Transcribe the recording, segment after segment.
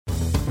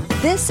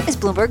This is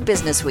Bloomberg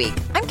Businessweek.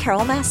 I'm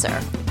Carol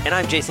Massar. And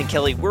I'm Jason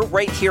Kelly. We're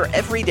right here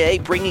every day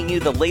bringing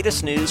you the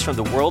latest news from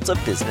the worlds of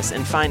business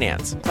and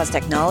finance. Plus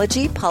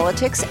technology,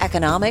 politics,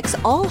 economics,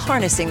 all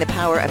harnessing the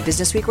power of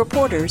Businessweek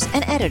reporters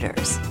and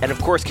editors. And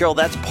of course, Carol,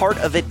 that's part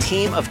of a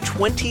team of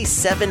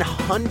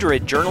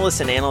 2,700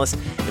 journalists and analysts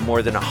in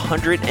more than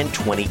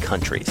 120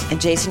 countries. And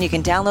Jason, you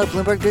can download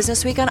Bloomberg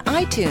Businessweek on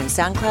iTunes,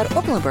 SoundCloud,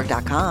 or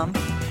Bloomberg.com.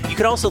 You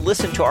can also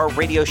listen to our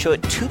radio show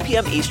at 2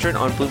 p.m. Eastern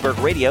on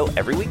Bloomberg Radio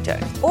every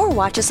weekday. Or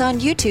watch us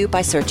on YouTube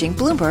by searching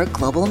Bloomberg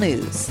Global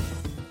News.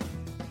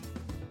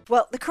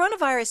 Well, the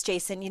coronavirus,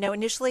 Jason,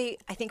 initially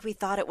I think we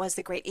thought it was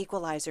the great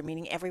equalizer,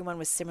 meaning everyone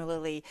was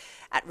similarly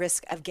at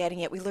risk of getting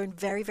it. We learned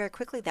very, very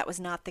quickly that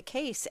was not the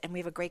case, and we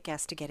have a great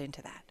guest to get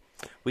into that.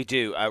 We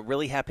do.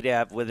 Really happy to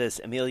have with us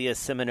Emilia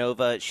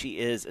Simeonova. She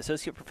is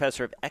Associate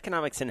Professor of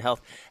Economics and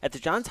Health at the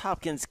Johns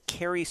Hopkins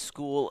Carey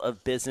School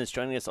of Business,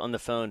 joining us on the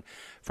phone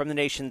from the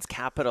nation's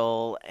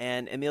capital.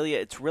 And Emilia,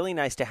 it's really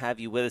nice to have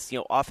you with us.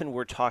 Often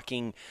we're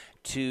talking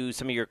to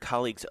some of your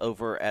colleagues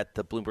over at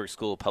the Bloomberg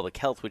School of Public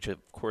Health, which of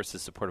course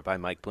is supported by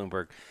Mike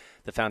Bloomberg,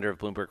 the founder of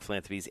Bloomberg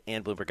Philanthropies,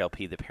 and Bloomberg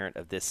LP, the parent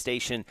of this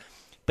station.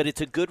 But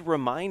it's a good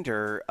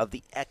reminder of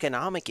the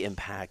economic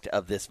impact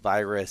of this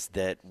virus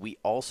that we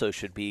also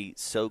should be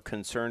so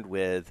concerned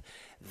with,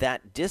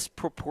 that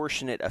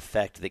disproportionate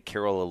effect that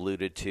Carol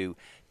alluded to.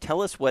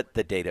 Tell us what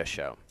the data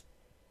show.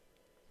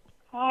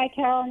 Hi,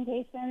 Carol and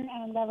Jason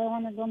and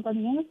everyone at Bloomberg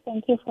News.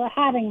 Thank you for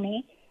having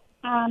me.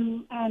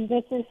 And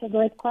this is a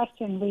great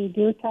question. We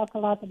do talk a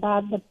lot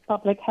about the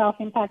public health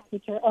impacts,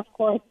 which are, of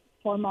course,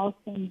 foremost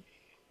and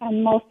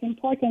most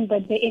important,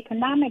 but the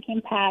economic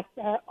impacts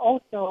are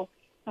also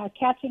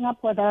catching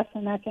up with us,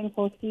 and I think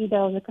we'll see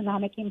those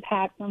economic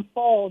impacts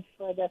unfold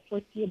for the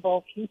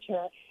foreseeable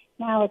future.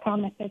 Now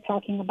economists are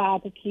talking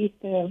about at least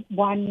a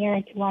 1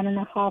 year to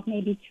 1.5,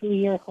 maybe 2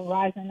 year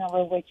horizon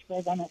over which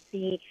we're going to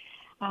see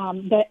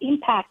the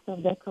impact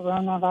of the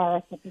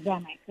coronavirus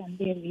epidemic.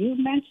 And as you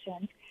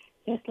mentioned,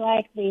 just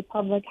like the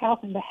public health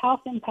and the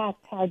health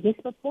impacts are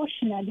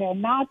disproportionate,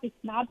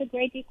 it's not the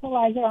great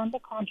equalizer. On the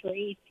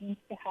contrary, it seems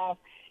to have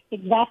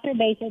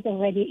exacerbated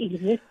already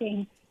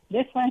existing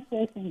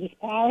differences and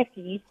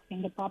disparities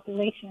in the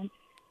population.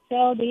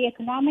 So the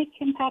economic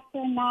impacts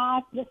are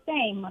not the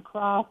same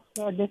across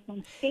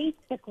different states,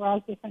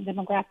 across different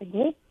demographic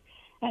groups,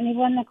 and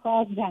even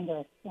across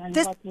genders. And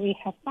what we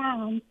have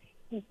found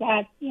is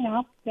that,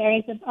 there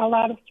is a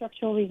lot of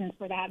structural reasons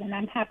for that, and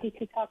I'm happy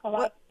to talk a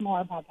lot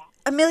more about that.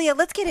 Emilia,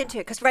 let's get into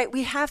it, because,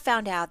 we have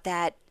found out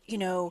that,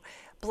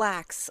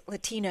 Blacks,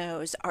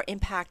 Latinos are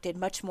impacted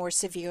much more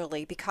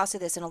severely because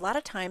of this. And a lot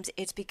of times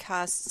it's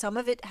because some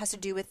of it has to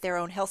do with their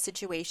own health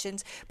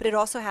situations, but it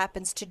also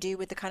happens to do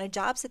with the kind of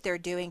jobs that they're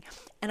doing.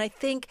 And I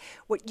think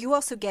what you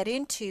also get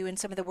into in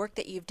some of the work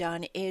that you've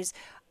done is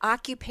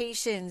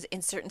occupations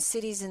in certain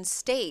cities and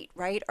state,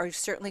 right, are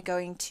certainly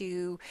going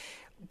to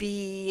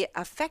be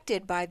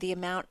affected by the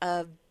amount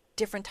of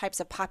different types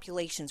of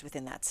populations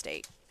within that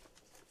state.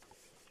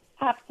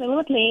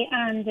 Absolutely,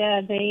 and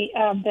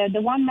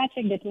the one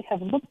metric that we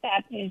have looked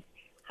at is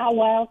how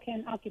well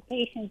can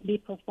occupations be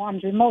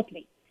performed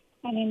remotely.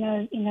 And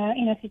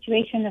in a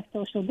situation of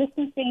social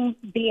distancing,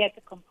 be it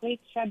a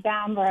complete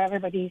shutdown where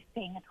everybody is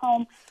staying at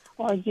home,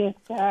 or just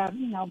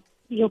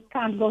you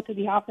can't go to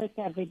the office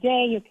every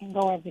day, you can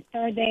go every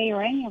third day,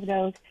 or any of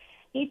those,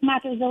 it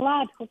matters a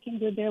lot who can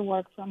do their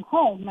work from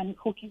home and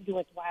who can do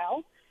it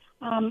well.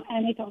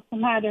 And it also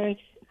matters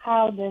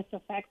how this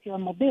affects your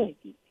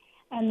mobility.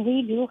 And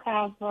we do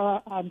have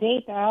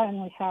data,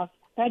 and we have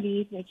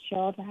studies that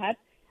show that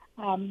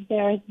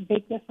there is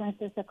big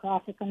differences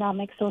across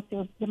economic,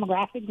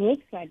 socio-demographic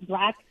groups like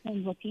Blacks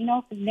and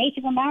Latinos and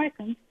Native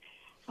Americans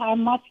are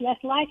much less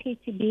likely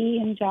to be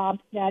in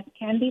jobs that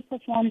can be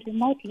performed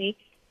remotely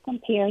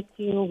compared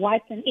to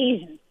whites and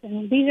Asians.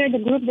 And these are the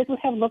groups that we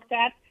have looked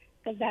at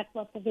because that's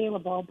what's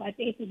available, but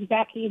it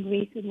exactly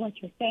agrees with what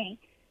you're saying.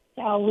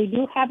 So we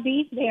do have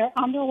these. They are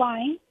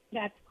underlying.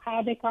 That's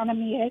how the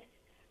economy is.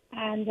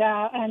 And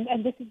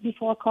this is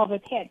before COVID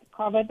hit.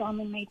 COVID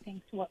only made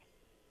things worse.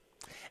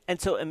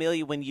 And so,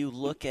 Emilia, when you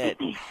look at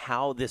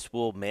how this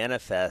will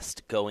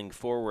manifest going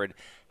forward,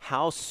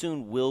 how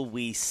soon will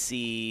we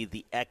see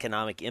the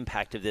economic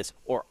impact of this,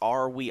 or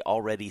are we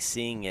already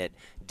seeing it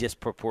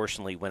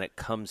disproportionately when it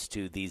comes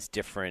to these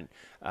different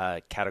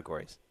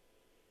categories?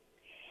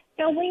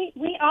 So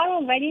we are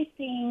already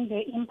seeing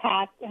the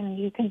impact, and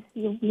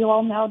you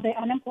all know the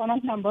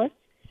unemployment numbers.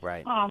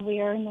 Right.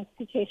 We are in a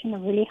situation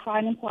of really high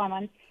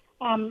unemployment.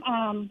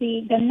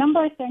 The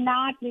numbers are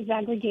not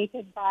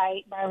disaggregated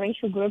by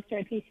racial groups, or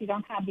at least you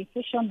don't have the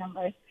official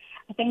numbers.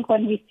 I think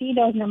when we see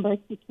those numbers,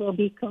 it will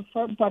be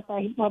confirmed. What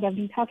I've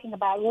been talking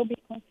about will be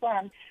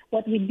confirmed.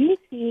 What we do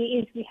see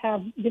is we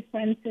have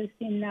differences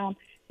in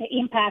the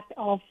impact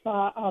of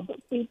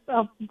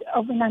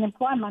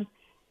unemployment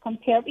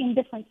compared in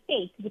different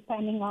states,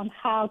 depending on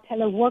how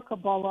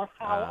teleworkable or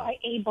how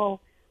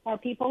able are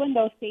people in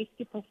those states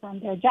to perform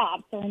their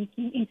jobs. So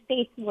in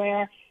states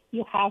where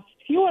you have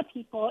fewer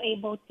people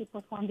able to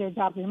perform their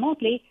jobs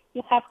remotely,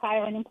 you have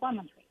higher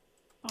unemployment rates.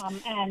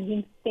 And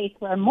in states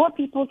where more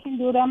people can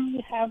do them,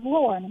 you have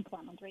lower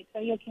unemployment rates. So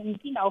you can,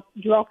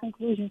 draw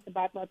conclusions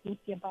about what we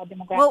see about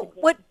demographics.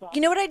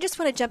 Well, I just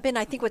want to jump in.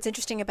 I think what's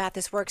interesting about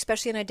this work,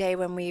 especially in a day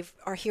when we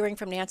are hearing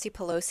from Nancy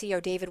Pelosi or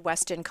David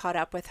Weston caught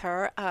up with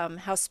her,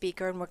 House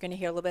Speaker, and we're going to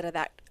hear a little bit of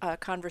that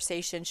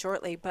conversation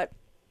shortly. But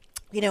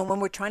when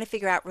we're trying to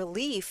figure out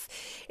relief,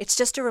 it's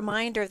just a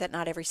reminder that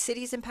not every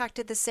city is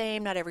impacted the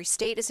same, not every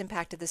state is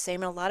impacted the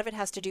same, and a lot of it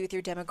has to do with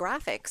your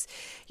demographics,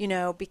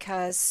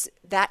 because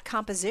that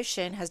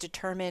composition has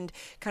determined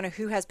kind of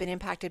who has been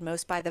impacted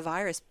most by the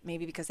virus,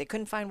 maybe because they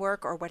couldn't find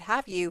work or what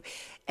have you,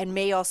 and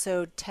may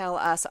also tell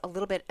us a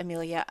little bit,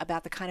 Emilia,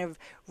 about the kind of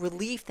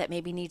relief that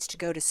maybe needs to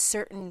go to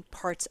certain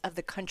parts of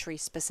the country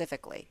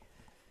specifically.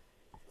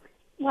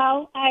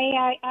 Well,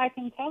 I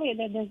can tell you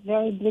that there's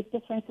very big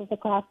differences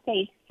across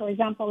states. For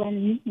example,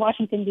 in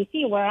Washington,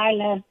 D.C., where I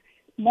live,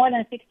 more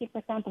than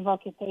 60% of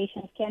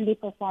occupations can be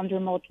performed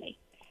remotely,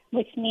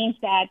 which means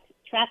that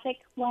traffic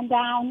went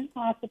down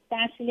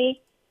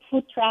substantially,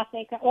 foot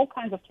traffic, all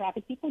kinds of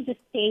traffic. People just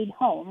stayed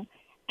home.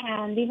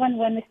 And even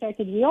when they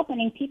started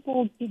reopening,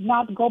 people did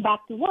not go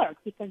back to work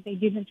because they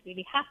didn't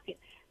really have to.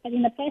 But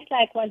in a place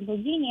like West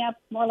Virginia,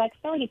 more like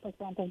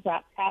 30% of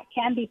jobs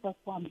can be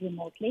performed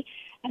remotely.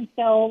 And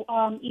so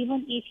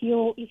even if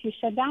you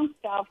shut down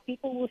stuff,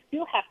 people will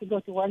still have to go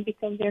to work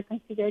because they're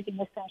considered an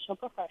essential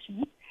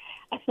professions.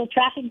 So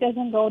traffic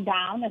doesn't go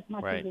down as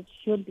much as it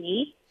should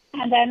be.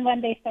 And then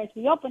when they start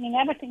reopening,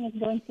 everything is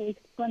going to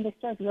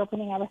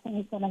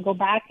go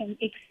back and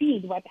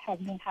exceed what has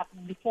been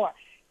happening before.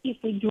 If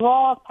we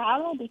draw a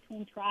parallel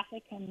between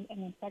traffic and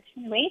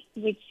infection rates,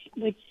 which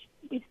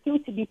is still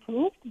to be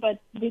proved, but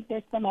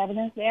there's some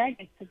evidence there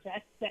that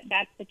suggests that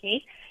that's the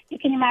case, you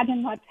can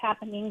imagine what's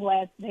happening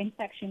with the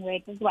infection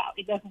rate as well.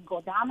 It doesn't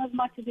go down as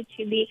much as it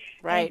should be.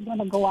 Right. It's going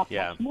to go up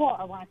much more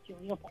once you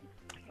reopen.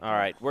 All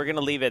right, we're going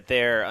to leave it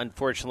there.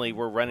 Unfortunately,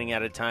 we're running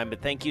out of time,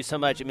 but thank you so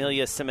much,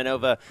 Emilia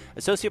Simeonova,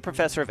 Associate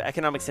Professor of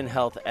Economics and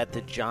Health at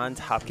the Johns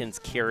Hopkins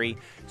Carey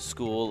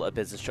School of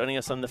Business, joining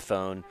us on the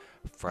phone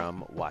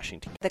from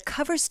Washington. The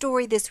cover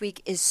story this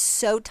week is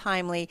so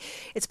timely.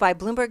 It's by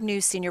Bloomberg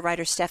News senior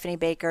writer Stephanie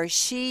Baker.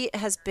 She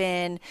has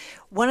been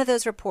one of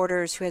those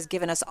reporters who has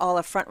given us all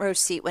a front row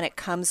seat when it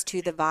comes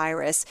to the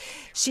virus.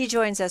 She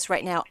joins us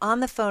right now on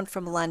the phone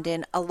from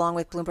London, along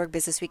with Bloomberg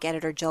Businessweek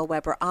editor Joel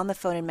Weber on the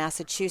phone in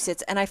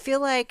Massachusetts. And I feel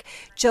like,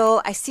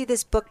 Joel, I see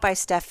this book by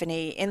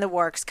Stephanie in the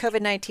works,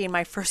 COVID-19,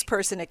 my first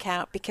person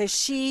account, because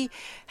she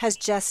has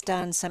just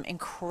done some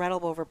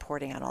incredible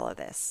reporting on all of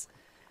this.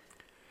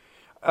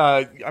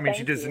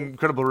 She does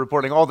incredible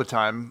reporting all the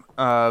time,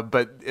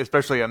 but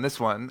especially on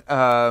this one.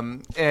 I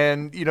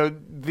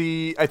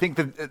think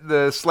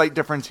the slight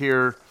difference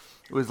here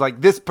was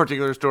like this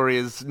particular story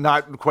is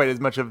not quite as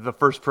much of the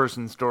first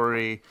person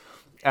story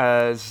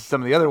as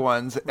some of the other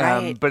ones,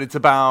 but it's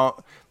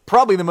about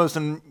probably the most,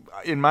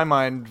 in my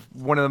mind,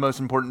 one of the most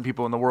important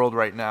people in the world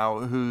right now,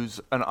 who's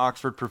an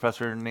Oxford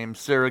professor named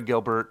Sarah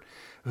Gilbert,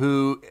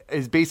 who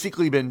has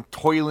basically been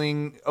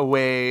toiling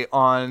away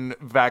on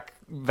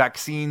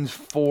vaccines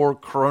for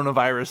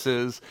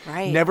coronaviruses,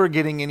 never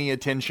getting any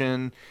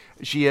attention.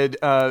 She had,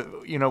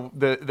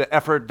 the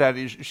effort that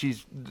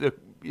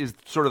is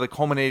sort of the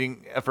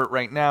culminating effort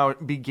right now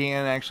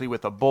began actually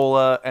with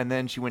Ebola, and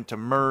then she went to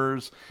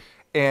MERS.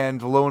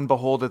 And lo and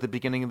behold, at the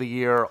beginning of the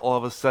year, all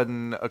of a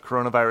sudden a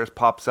coronavirus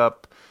pops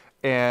up.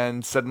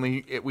 And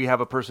suddenly we have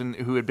a person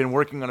who had been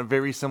working on a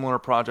very similar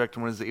project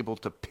and was able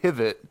to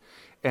pivot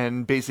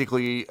and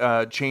basically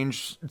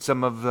change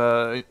some of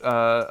the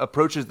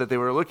approaches that they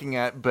were looking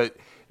at. But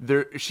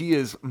she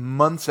is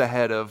months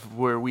ahead of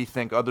where we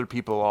think other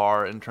people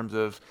are in terms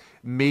of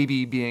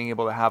maybe being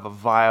able to have a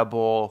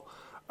viable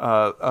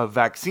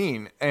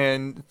vaccine.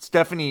 And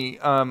Stephanie,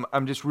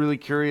 I'm just really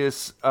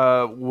curious,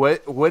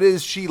 what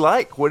is she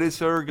like? What is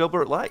Sarah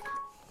Gilbert like?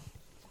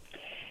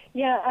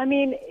 Yeah, I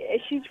mean,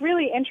 she's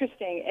really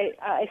interesting.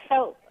 I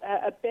felt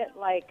a bit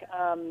like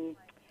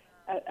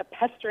a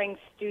pestering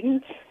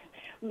student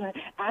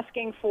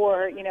asking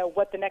for,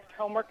 what the next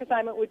homework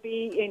assignment would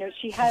be.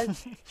 She's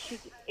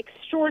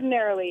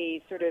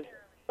extraordinarily sort of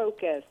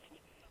focused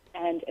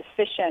and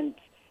efficient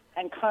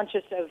and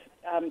conscious of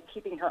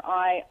keeping her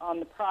eye on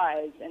the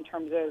prize in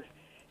terms of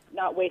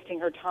not wasting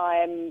her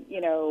time,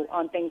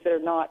 on things that are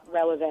not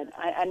relevant.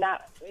 And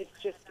that it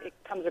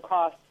comes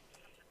across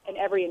in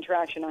every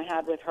interaction I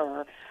had with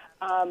her.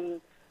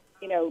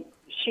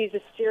 She's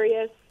a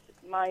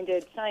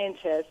serious-minded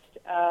scientist,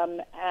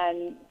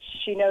 and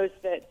she knows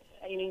that,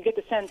 you get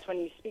the sense when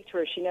you speak to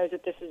her, she knows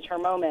that this is her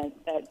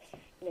moment, that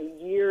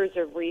years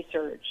of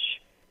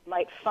research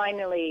might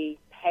finally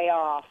pay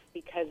off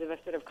because of a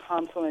sort of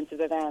confluence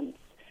of events,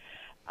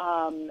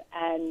 and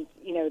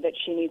that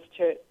she needs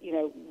to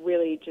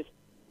really just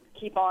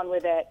keep on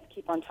with it,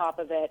 keep on top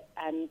of it,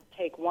 and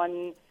take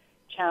one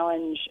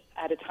challenge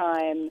at a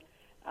time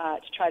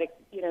to try to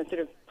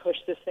sort of push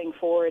this thing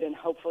forward and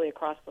hopefully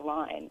across the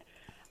line.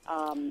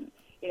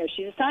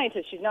 She's a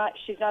scientist.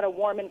 She's not a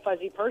warm and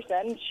fuzzy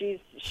person. She's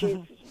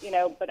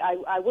but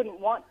I would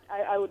want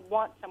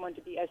someone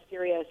to be as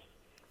serious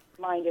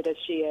minded as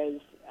she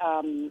is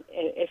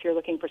if you're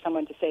looking for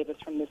someone to save us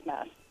from this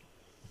mess.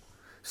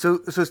 So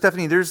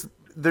Stephanie, there's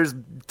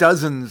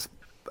dozens,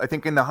 I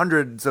think in the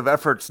hundreds of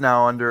efforts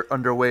now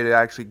underway to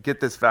actually get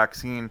this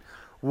vaccine.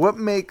 What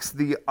makes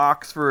the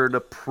Oxford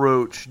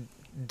approach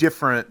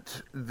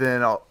different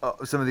than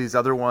some of these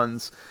other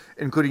ones,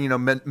 including,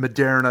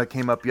 Moderna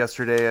came up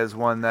yesterday as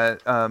one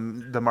that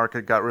the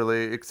market got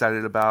really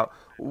excited about.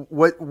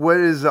 What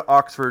is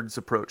Oxford's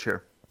approach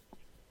here?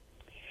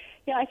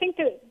 Yeah, I think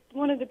that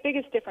one of the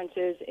biggest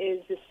differences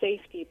is the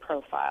safety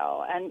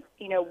profile. And,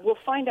 we'll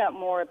find out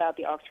more about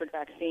the Oxford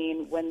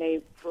vaccine when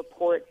they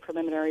report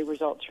preliminary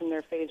results from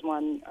their phase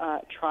 1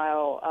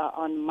 trial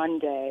on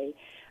Monday.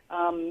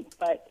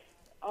 But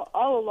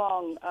all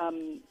along,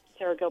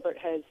 Sarah Gilbert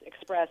has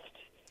expressed,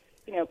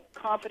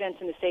 confidence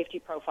in the safety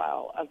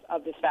profile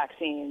of this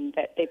vaccine,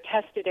 that they've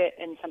tested it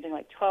in something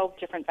like 12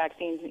 different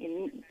vaccines.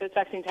 Those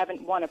vaccines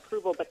haven't won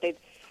approval, but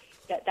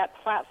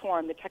that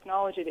platform, the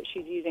technology that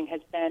she's using,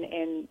 has been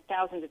in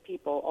thousands of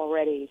people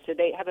already. So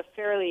they have a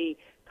fairly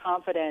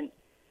confident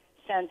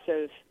sense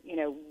of,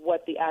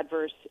 what the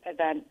adverse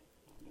event,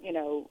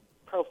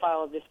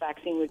 profile of this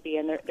vaccine would be,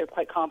 and they're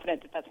quite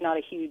confident that that's not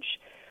a huge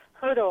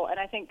hurdle. And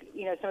I think,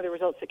 some of the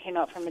results that came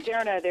out from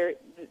Moderna,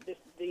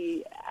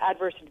 the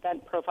adverse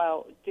event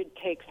profile did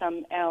take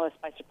some analysts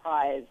by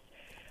surprise.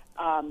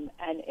 And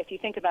if you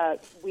think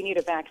about, we need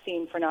a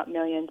vaccine for not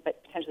millions,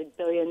 but potentially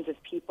billions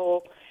of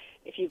people.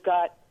 If you've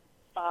got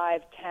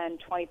 5, 10,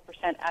 20%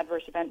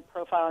 adverse event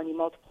profile and you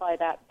multiply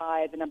that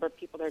by the number of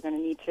people that are going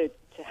to need to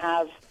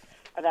have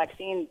a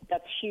vaccine,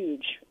 that's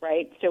huge,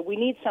 right? So we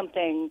need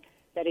something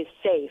that is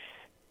safe,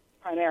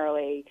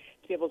 primarily,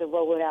 to be able to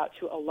roll it out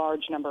to a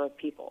large number of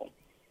people.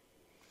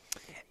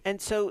 And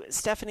so,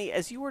 Stephanie,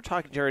 as you were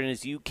talking to her and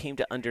as you came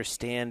to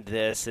understand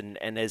this, and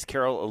as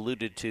Carol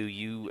alluded to,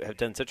 you have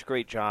done such a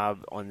great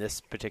job on this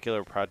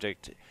particular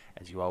project,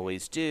 as you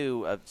always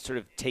do, of sort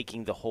of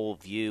taking the whole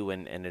view,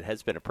 and it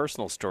has been a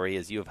personal story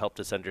as you have helped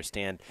us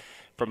understand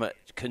from a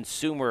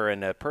consumer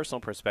and a personal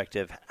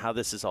perspective how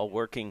this is all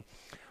working.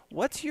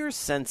 What's your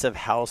sense of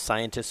how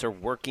scientists are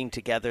working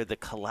together, the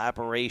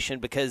collaboration?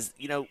 Because,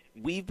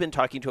 we've been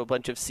talking to a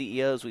bunch of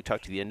CEOs. We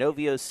talked to the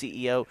Inovio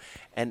CEO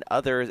and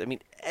others. I mean,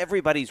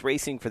 everybody's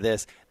racing for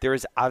this. There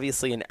is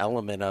obviously an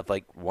element of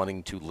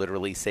wanting to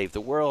literally save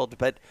the world,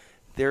 but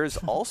there's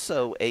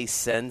also a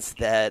sense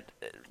that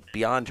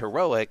beyond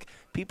heroic,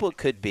 people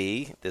could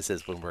be, this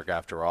is Bloomberg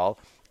after all,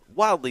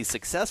 wildly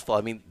successful.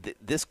 I mean,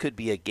 this could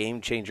be a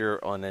game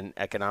changer on an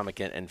economic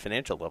and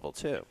financial level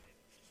too.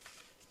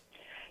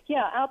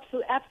 Yeah,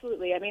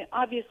 absolutely. I mean,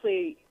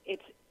 obviously,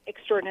 it's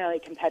extraordinarily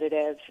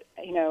competitive.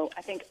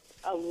 I think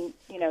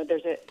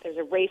there's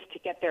a race to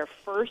get there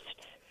first.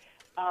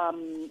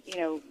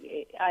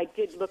 I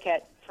did look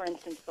at, for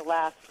instance,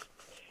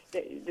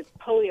 the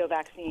polio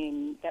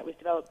vaccine that was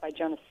developed by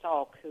Jonas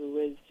Salk, who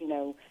was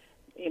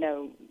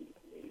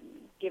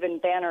given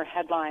banner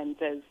headlines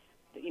as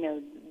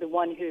the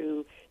one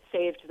who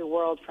saved the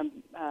world from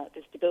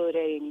this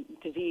debilitating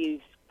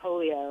disease,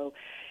 polio.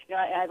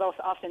 I've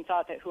also often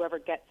thought that whoever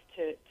gets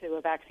to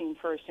a vaccine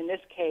first, in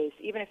this case,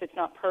 even if it's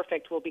not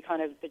perfect, will be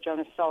kind of the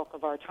Jonas Salk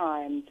of our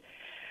times.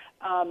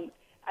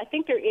 I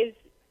think there is,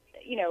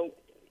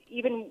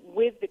 even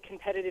with the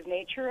competitive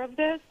nature of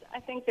this, I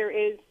think there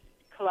is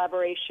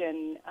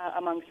collaboration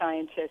among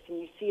scientists, and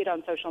you see it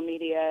on social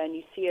media, and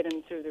you see it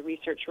in sort of the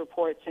research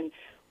reports. And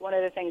one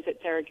of the things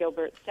that Sarah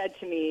Gilbert said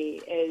to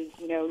me is,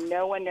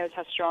 no one knows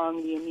how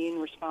strong the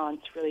immune response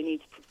really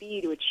needs to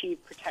be to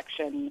achieve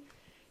protection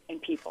in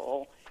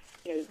people.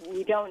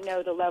 We don't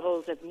know the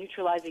levels of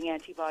neutralizing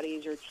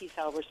antibodies or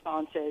T-cell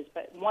responses,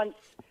 but once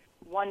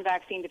one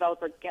vaccine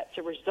developer gets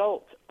a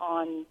result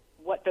on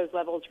what those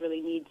levels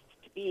really need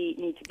to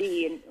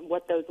be, and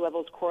what those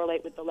levels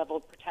correlate with the level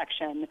of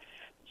protection,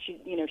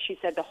 she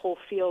said the whole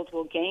field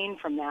will gain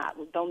from that.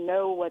 They'll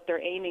know what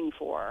they're aiming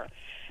for.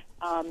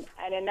 And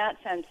in that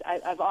sense,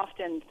 I've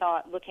often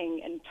thought,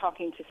 looking and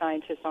talking to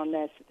scientists on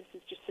this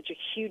is just such a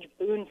huge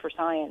boon for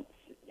science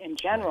in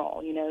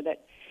general,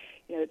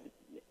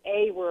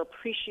 we're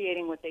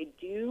appreciating what they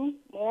do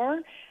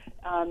more,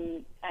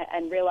 and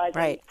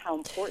realizing how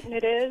important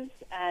it is,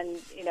 and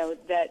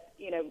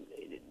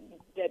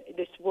that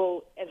this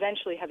will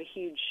eventually have a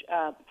huge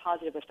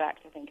positive effect,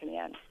 I think, in the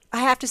end. I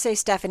have to say,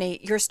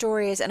 Stephanie, your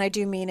story is, and I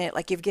do mean it,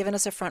 you've given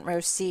us a front row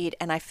seat,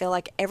 and I feel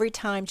like every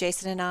time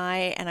Jason and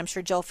I, and I'm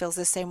sure Joel feels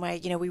the same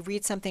way, we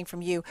read something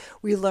from you,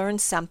 we learn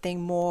something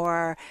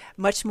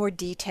much more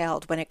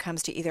detailed when it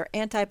comes to either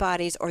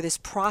antibodies or this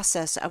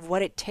process of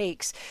what it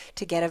takes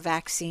to get a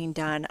vaccine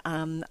done.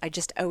 I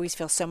just always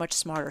feel so much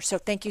smarter. So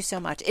thank you so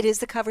much. It is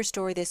the cover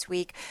story this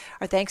week.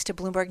 Our thanks to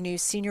Bloomberg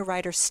News senior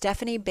writer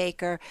Stephanie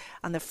Baker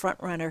on the front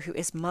runner, who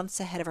is months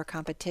ahead of our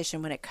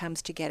competition when it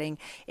comes to getting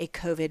a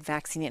COVID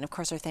vaccine. And of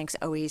course, our thanks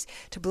always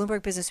to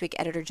Bloomberg Businessweek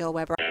editor Joel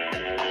Weber.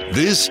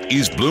 This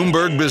is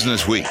Bloomberg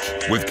Business Week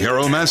with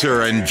Carol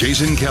Massar and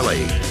Jason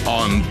Kelly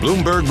on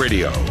Bloomberg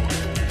Radio.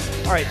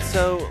 All right,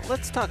 so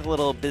let's talk a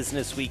little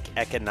Businessweek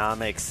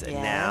Economics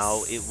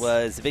now. It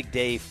was a big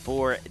day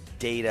for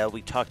data.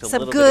 We talked a some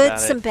little good, bit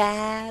about some it.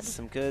 bad.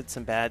 Some good,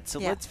 some bad. So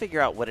Yeah. let's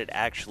figure out what it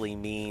actually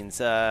means.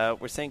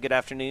 We're saying good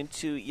afternoon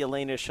to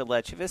Yelena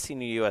Shulyatyeva,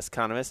 Senior U.S.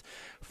 Economist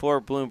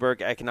for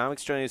Bloomberg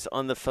Economics, joining us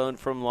on the phone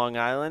from Long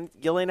Island.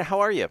 Yelena, how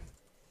are you?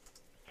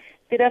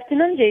 Good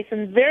afternoon,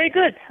 Jason. Very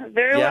good.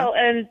 Very well.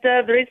 And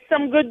there is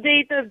some good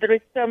data. There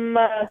is some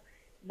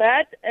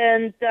bad.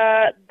 And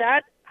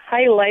that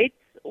highlights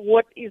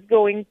what is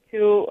going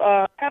to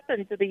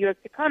happen to the U.S.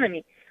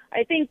 economy.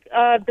 I think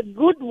the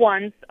good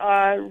ones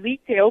are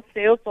retail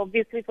sales,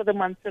 obviously, for the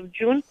month of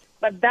June.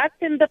 But that's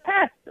in the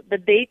past. The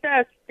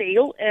data is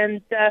stale.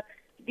 And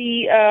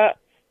the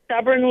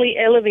stubbornly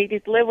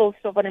elevated levels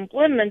of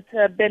unemployment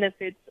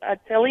benefits are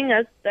telling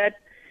us that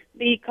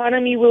the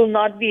economy will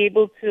not be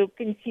able to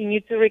continue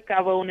to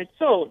recover on its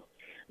own.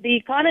 The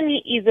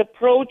economy is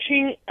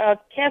approaching a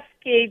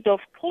cascade of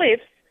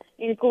cliffs,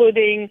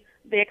 including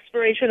the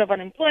expiration of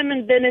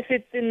unemployment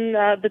benefits in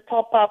the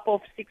top-up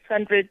of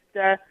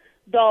 $600,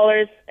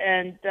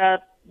 and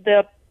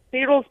the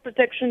Payroll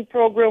Protection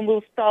Program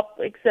will stop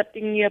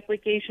accepting new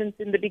applications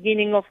in the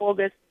beginning of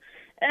August.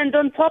 And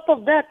on top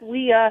of that,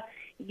 we are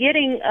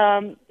getting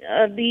a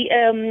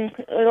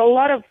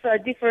lot of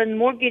different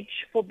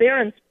mortgage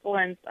forbearance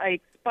plans are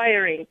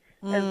expiring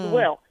as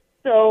well.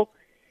 So,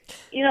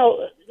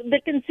 the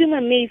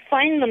consumer may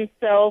find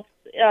themselves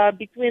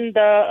between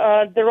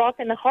the rock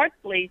and a hard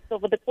place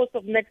over the course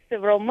of next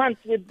several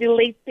months, with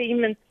delayed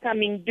payments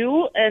coming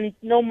due and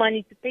no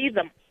money to pay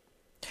them.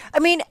 I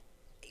mean,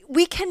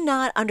 we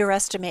cannot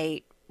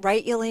underestimate,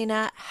 right,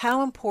 Yelena,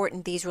 how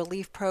important these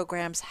relief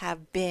programs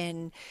have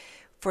been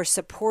for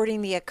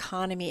supporting the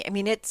economy. I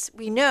mean,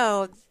 we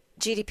know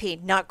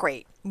GDP, not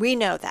great. We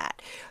know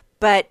that.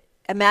 But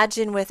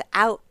imagine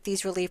without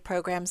these relief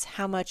programs,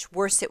 how much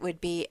worse it would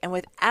be. And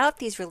without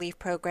these relief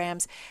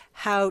programs,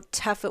 how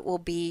tough it will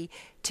be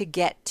to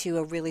get to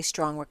a really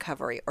strong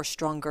recovery or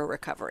stronger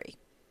recovery.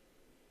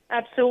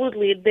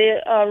 Absolutely.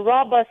 The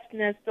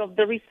robustness of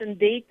the recent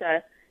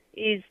data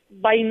is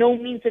by no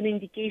means an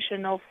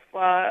indication of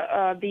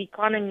the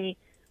economy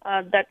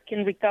that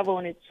can recover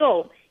on its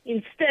own.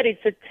 Instead,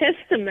 it's a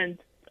testament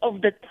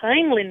of the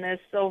timeliness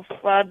of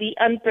the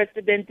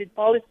unprecedented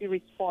policy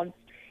response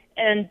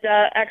and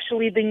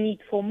actually the need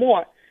for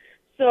more.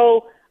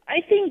 So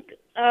I think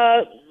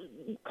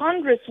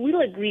Congress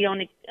will agree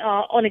on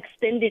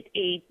extended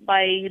aid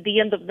by the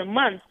end of the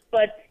month,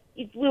 but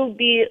it will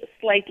be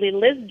slightly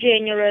less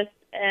generous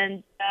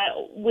and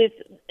with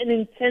an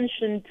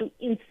intention to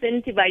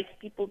incentivize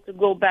people to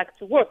go back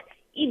to work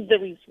if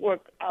there is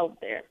work out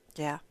there.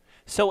 Yeah.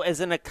 So as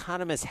an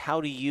economist,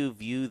 how do you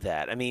view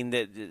that? I mean,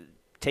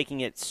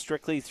 taking it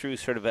strictly through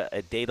sort of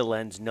a data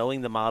lens,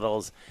 knowing the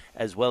models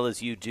as well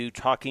as you do,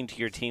 talking to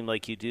your team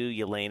like you do,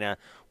 Yelena,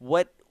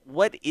 what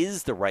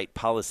is the right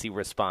policy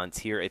response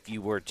here if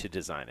you were to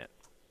design it?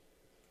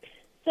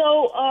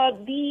 So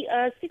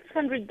the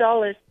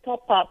 $600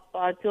 top-up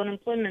to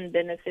unemployment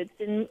benefits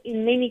in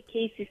many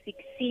cases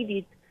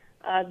exceeded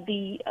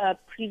the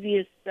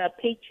previous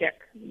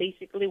paycheck,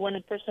 basically when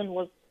a person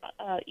was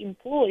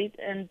employed,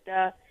 and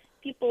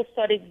people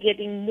started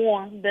getting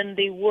more than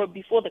they were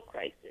before the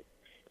crisis.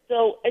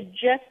 So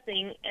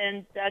adjusting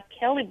and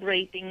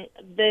calibrating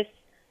this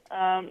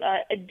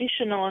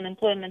additional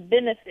unemployment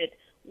benefit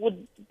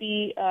would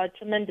be a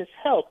tremendous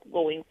help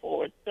going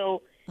forward.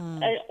 So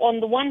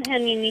on the one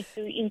hand, you need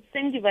to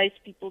incentivize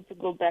people to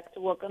go back to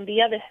work. On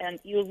the other hand,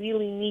 you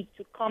really need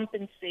to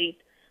compensate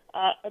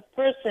a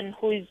person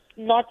who is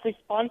not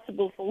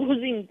responsible for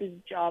losing this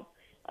job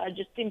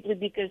just simply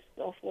because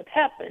of what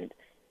happened,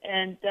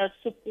 and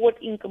support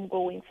income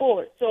going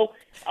forward. So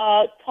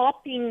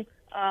topping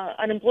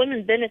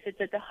unemployment benefits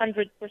at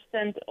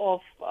 100%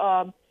 of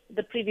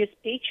the previous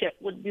paycheck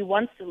would be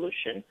one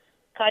solution.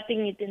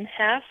 Cutting it in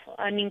half,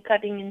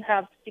 cutting in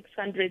half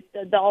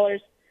 $600,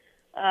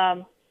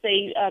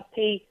 say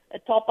pay a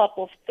top-up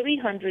of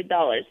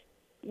 $300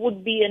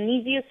 would be an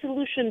easier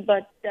solution,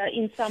 but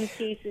in some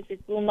cases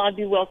it will not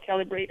be well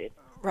calibrated.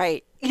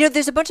 Right.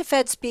 There's a bunch of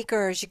Fed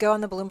speakers. You go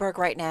on the Bloomberg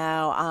right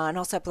now, and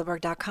also at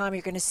Bloomberg.com,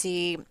 you're going to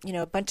see,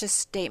 a bunch of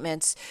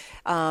statements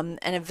and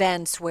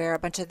events where a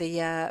bunch of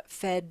the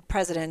Fed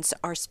presidents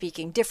are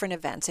speaking, different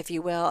events, if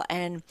you will.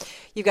 And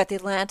you've got the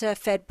Atlanta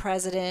Fed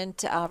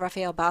president,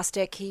 Raphael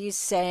Bostic. He's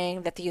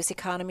saying that the U.S.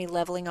 economy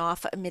leveling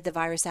off amid the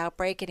virus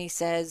outbreak. And he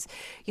says,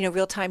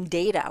 real-time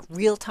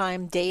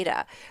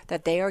data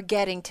that they are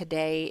getting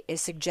today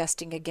is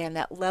suggesting, again,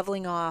 that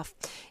leveling off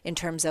in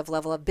terms of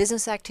level of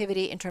business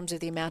activity, in terms of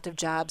the amount of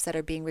jobs that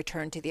are being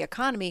returned to the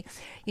economy,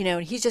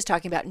 and he's just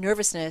talking about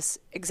nervousness,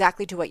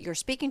 exactly to what you're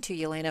speaking to,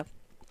 Yelena,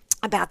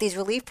 about these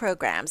relief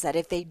programs, that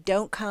if they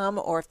don't come,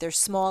 or if they're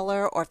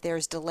smaller, or if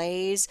there's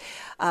delays.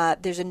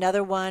 There's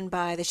another one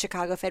by the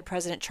Chicago Fed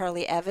President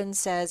Charlie Evans,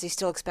 says he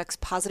still expects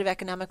positive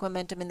economic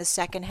momentum in the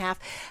second half.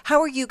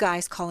 How are you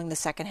guys calling the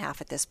second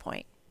half at this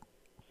point?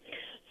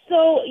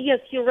 So, yes,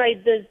 you're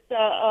right. There's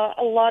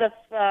a lot of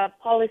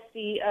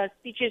policy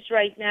speeches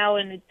right now,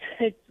 and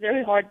it's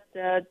very hard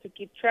to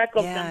keep track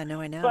of them.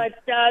 I know. But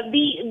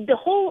the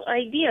whole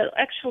idea,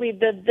 actually,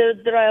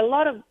 there are a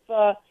lot of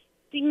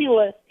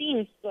similar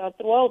themes throughout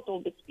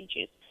all the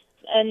speeches,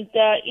 and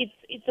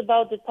it's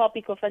about the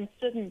topic of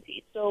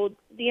uncertainty. So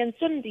the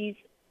uncertainty is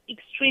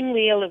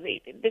extremely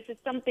elevated. This is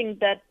something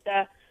that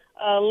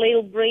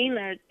Lael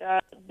Brainerd,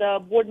 the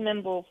board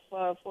member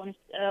of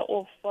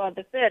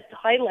the Fed,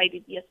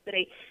 highlighted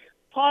yesterday.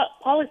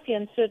 Policy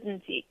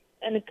uncertainty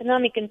and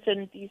economic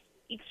uncertainty is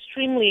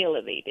extremely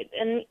elevated,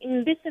 and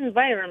in this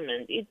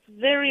environment, it's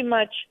very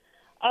much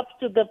up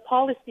to the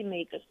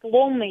policymakers,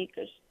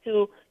 lawmakers,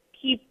 to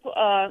keep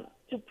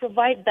to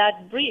provide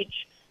that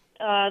bridge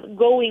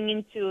going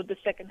into the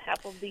second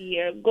half of the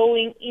year,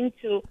 going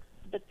into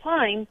the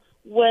time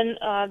when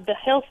the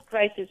health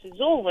crisis is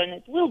over, and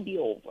it will be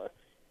over.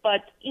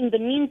 But in the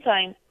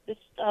meantime, this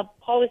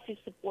policy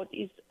support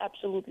is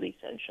absolutely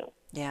essential.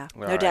 Yeah,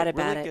 no doubt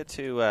about really it. Good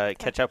to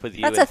catch up with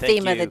you. That's and a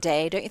theme thank of the you.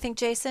 day, don't you think,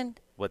 Jason?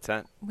 What's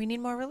that? We need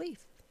more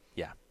relief.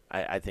 Yeah,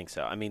 I think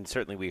so. I mean,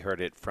 certainly we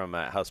heard it from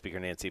House Speaker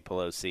Nancy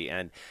Pelosi,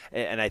 and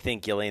I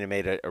think Yelena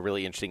made a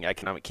really interesting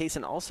economic case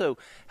and also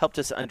helped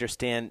us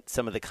understand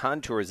some of the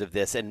contours of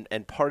this.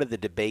 And part of the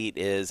debate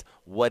is,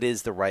 what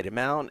is the right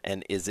amount,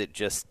 and is it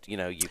just,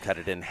 you cut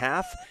it in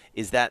half?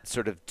 Is that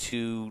sort of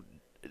too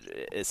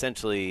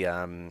essentially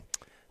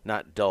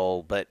not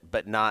dull,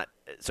 but not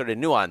sort of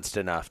nuanced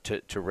enough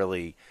to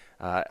really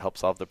help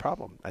solve the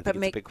problem? I think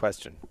it's a big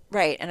question.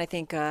 Right, and I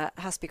think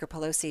House Speaker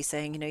Pelosi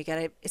saying,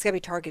 it's got to be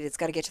targeted. It's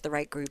got to get to the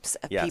right groups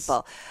of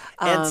people.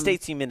 And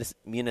states and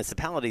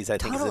municipalities, I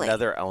think, totally. is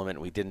another element.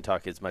 We didn't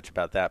talk as much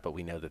about that, but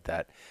we know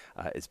that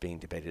is being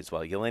debated as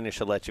well. Yelena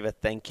Shulyatyeva,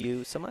 thank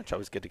you so much.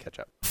 Always good to catch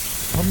up.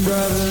 I'm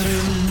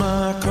driving in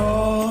my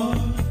car.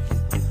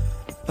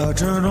 I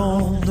turn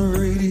on the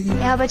radio.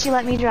 How about you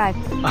let me drive?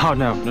 Oh,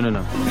 no.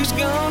 Who's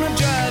gonna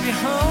drive you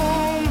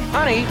home?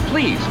 Honey,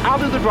 please, I'll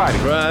do the driving.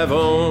 Drive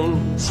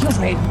on. Excuse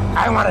me,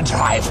 I want to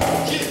drive.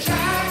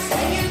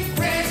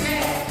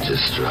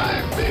 Just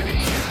drive, baby.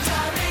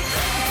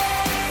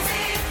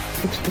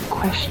 It's the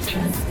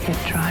question that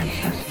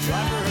drives us.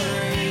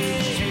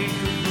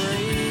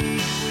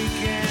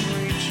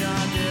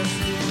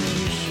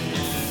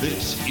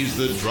 This is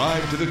the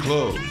Drive to the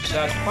Close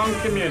That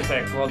funky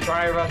music will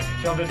drive us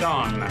till the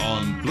dawn.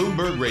 on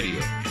Bloomberg Radio.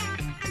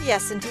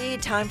 Yes,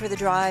 indeed. Time for the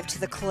drive to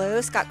the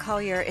close. Scott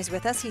Colyer is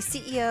with us. He's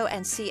CEO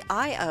and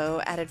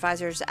CIO at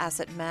Advisors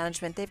Asset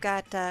Management. They've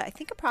got, I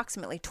think,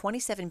 approximately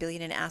 $27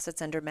 billion in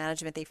assets under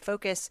management. They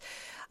focus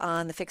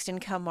on the fixed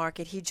income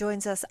market. He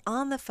joins us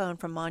on the phone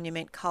from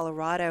Monument,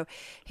 Colorado.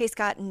 Hey,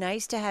 Scott,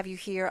 nice to have you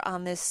here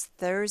on this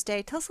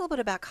Thursday. Tell us a little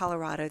bit about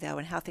Colorado, though,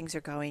 and how things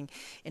are going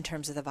in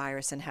terms of the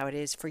virus and how it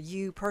is for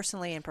you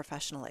personally and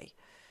professionally.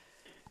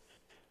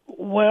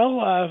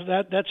 Well,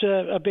 that's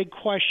a big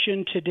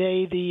question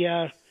today.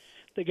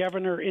 The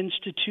governor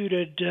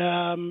instituted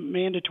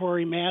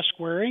mandatory mask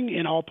wearing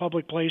in all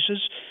public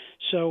places.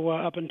 So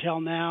up until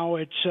now,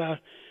 it's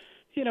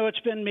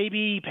been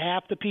maybe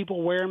half the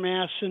people wear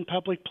masks in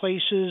public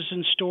places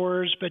and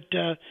stores, but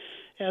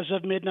as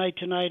of midnight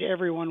tonight,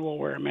 everyone will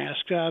wear a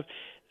mask.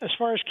 As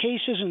far as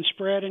cases and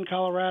spread in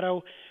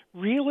Colorado,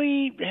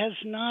 really has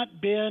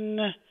not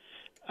been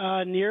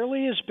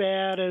nearly as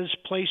bad as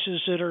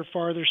places that are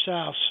farther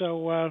south.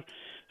 So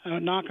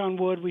knock on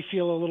wood, we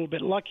feel a little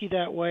bit lucky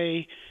that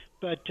way.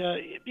 But,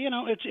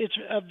 it's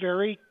a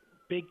very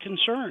big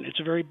concern.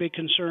 It's a very big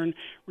concern,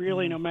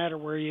 really, no matter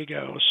where you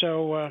go.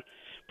 So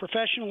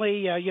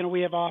professionally, we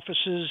have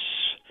offices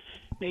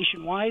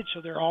nationwide,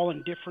 so they're all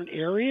in different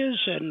areas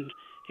and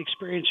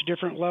experience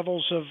different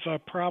levels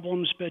of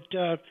problems. But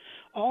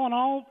all in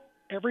all,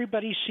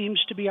 everybody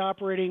seems to be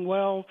operating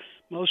well.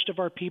 Most of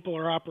our people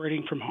are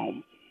operating from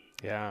home.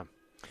 Yeah.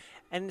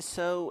 And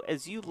so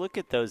as you look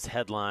at those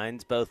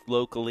headlines, both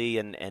locally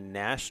and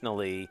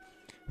nationally,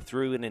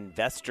 through an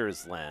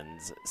investor's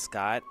lens,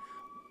 Scott,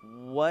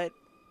 what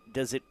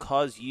does it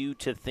cause you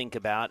to think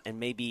about? And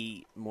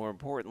maybe more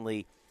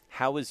importantly,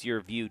 how has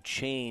your view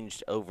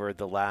changed over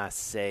the last,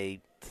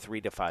 say, 3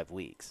 to 5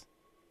 weeks?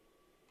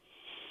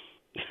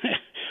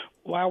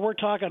 Wow, we're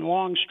talking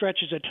long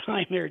stretches of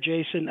time there,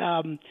 Jason.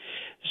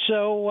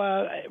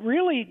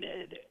 Really,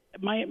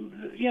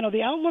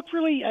 the outlook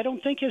really, I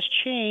don't think has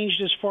changed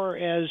as far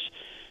as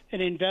an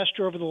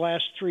investor over the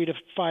last 3 to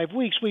 5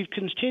 weeks. We've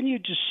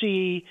continued to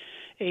see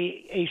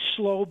a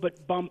slow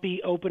but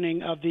bumpy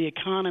opening of the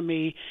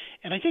economy.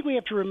 And I think we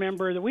have to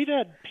remember that we've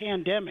had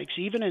pandemics,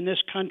 even in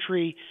this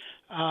country,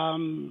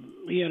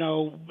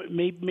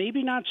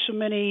 maybe not so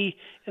many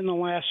in the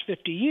last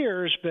 50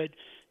 years, but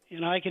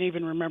I can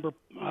even remember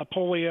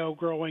polio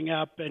growing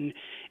up and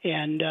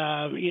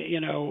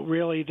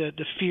really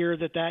the fear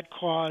that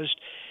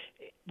caused.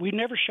 We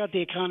never shut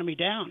the economy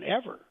down,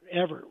 ever.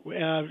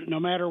 No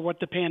matter what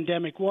the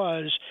pandemic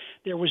was,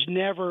 there was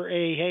never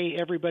hey,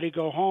 everybody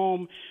go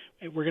home.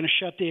 We're going to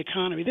shut the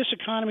economy. This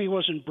economy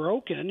wasn't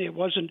broken. It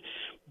wasn't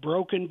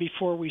broken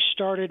before we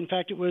started. In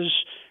fact, it was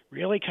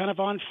really kind of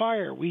on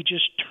fire. We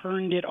just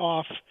turned it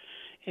off.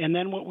 And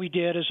then what we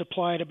did is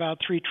applied about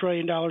 $3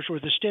 trillion worth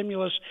of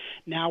stimulus.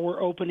 Now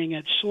we're opening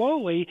it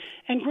slowly.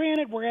 And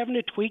granted, we're having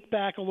to tweak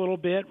back a little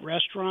bit.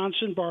 Restaurants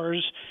and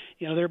bars,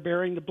 they're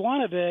bearing the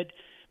blunt of it.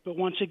 But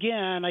once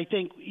again, I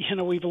think,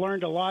 we've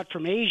learned a lot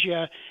from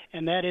Asia,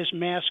 and that is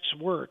masks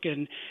work.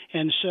 And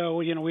so,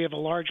 we have a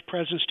large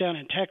presence down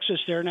in Texas.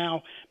 They're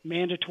now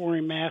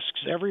mandatory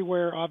masks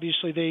everywhere.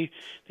 Obviously,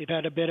 they've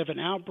had a bit of an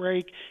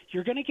outbreak.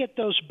 You're going to get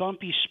those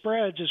bumpy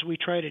spreads as we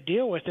try to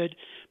deal with it.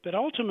 But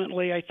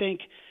ultimately, I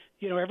think,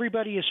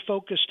 everybody is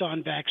focused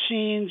on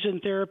vaccines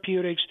and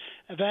therapeutics.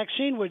 A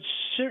vaccine would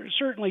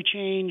certainly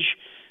change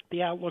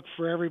the outlook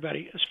for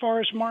everybody. As far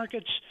as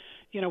markets,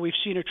 we've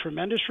seen a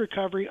tremendous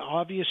recovery,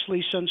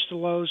 obviously, since the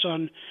lows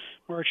on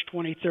March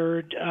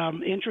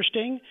 23rd.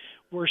 Interesting.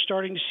 We're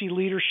starting to see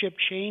leadership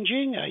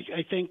changing.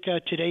 I think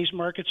today's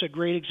market's a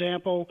great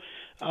example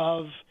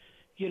of,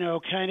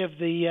 kind of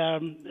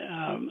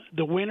the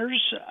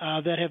winners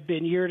that have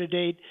been year to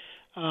date.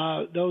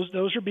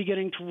 Those are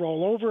beginning to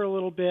roll over a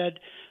little bit.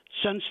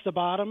 Since the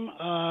bottom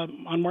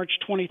on March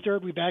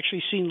 23rd, we've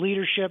actually seen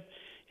leadership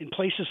in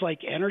places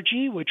like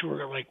energy, which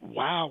we're like,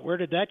 wow, where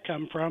did that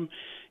come from?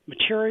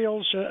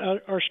 Materials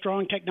are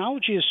strong.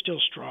 Technology is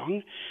still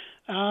strong.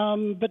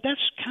 But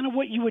that's kind of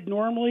what you would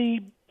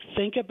normally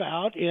think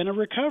about in a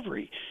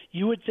recovery.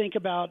 You would think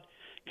about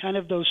kind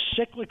of those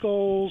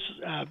cyclicals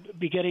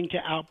beginning to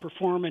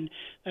outperform, and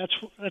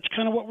that's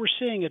kind of what we're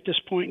seeing at this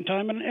point in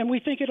time, and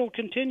we think it'll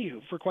continue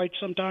for quite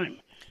some time.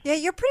 Yeah,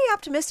 you're pretty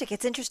optimistic.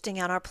 It's interesting.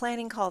 On our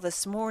planning call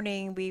this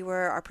morning,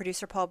 our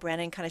producer Paul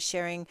Brennan kind of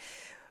sharing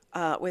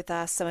with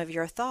us some of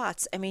your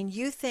thoughts. I mean,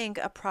 you think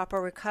a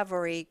proper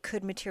recovery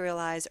could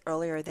materialize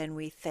earlier than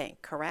we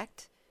think,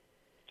 correct?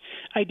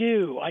 I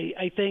do.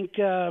 I think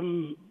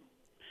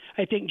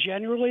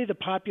generally the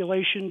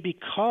population,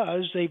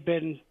 because they've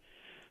been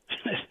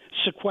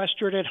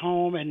sequestered at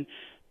home and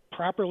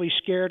properly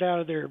scared out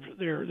of their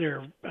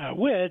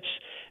wits,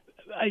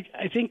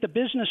 I think the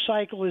business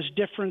cycle is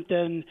different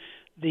than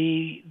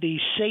the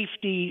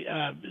safety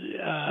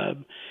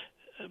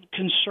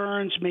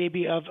concerns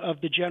maybe of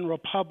the general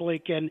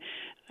public, and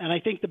I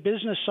think the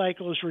business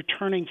cycle is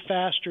returning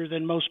faster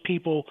than most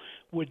people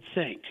would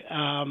think.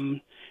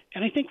 And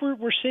I think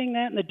we're seeing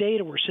that in the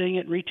data. We're seeing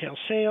it in retail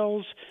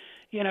sales.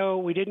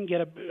 We didn't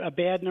get a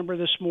bad number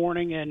this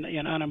morning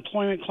in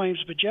unemployment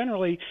claims, but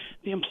generally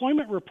the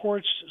employment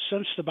reports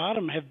since the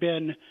bottom have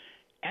been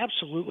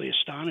absolutely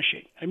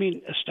astonishing. I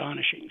mean,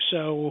 astonishing.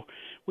 So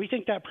we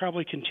think that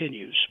probably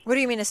continues. What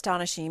do you mean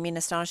astonishing? You mean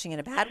astonishing in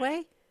a bad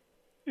way?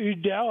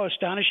 No,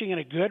 astonishing in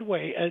a good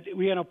way.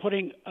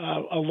 Putting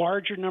a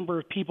larger number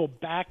of people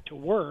back to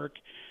work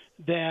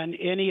than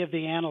any of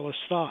the analysts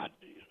thought.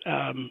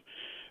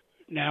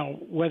 Now,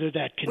 whether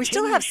that continues we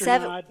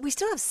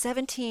still have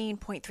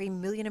 17.3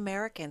 million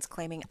Americans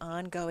claiming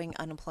ongoing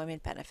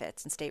unemployment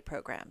benefits and state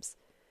programs.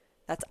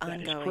 That's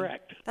ongoing. That is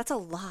correct. That's a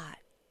lot.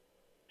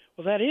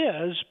 Well, that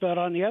is, but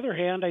on the other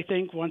hand, I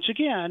think once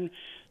again,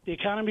 the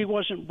economy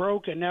wasn't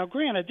broken. Now,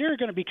 granted, there are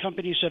going to be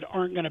companies that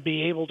aren't going to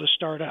be able to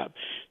start up.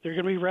 There are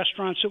going to be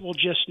restaurants that will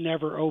just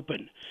never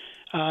open.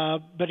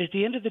 But at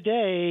the end of the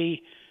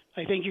day,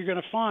 I think you're going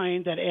to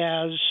find that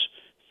as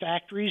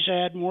factories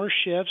add more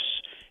shifts,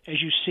 as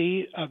you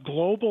see a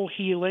global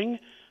healing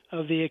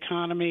of the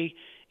economy,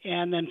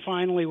 and then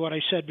finally what I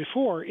said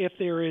before, if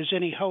there is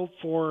any hope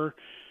for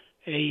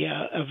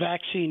a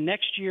vaccine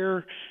next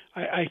year,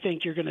 I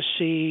think you're going to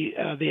see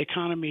the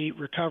economy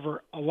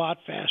recover a lot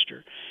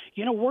faster.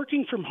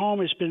 Working from home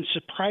has been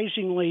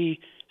surprisingly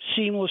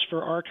seamless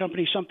for our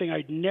company, something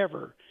I'd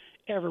never,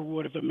 ever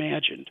would have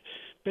imagined.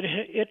 But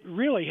it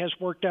really has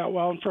worked out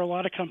well, and for a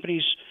lot of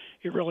companies,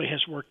 it really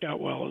has worked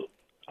out well,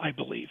 I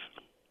believe.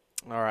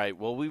 All right.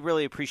 Well, we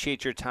really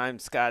appreciate your time,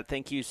 Scott.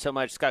 Thank you so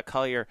much. Scott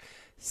Colyer,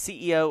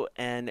 CEO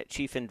and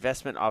Chief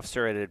Investment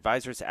Officer at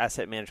Advisors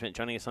Asset Management,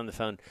 joining us on the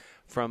phone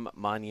from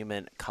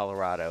Monument,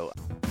 Colorado.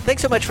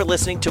 Thanks so much for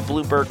listening to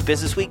Bloomberg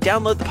Businessweek.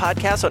 Download the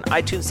podcast on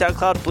iTunes,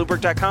 SoundCloud,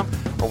 Bloomberg.com,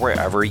 or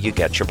wherever you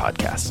get your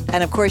podcasts.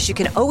 And, of course, you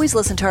can always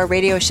listen to our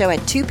radio show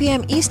at 2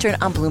 p.m. Eastern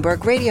on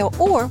Bloomberg Radio,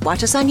 or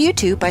watch us on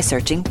YouTube by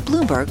searching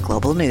Bloomberg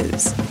Global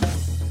News.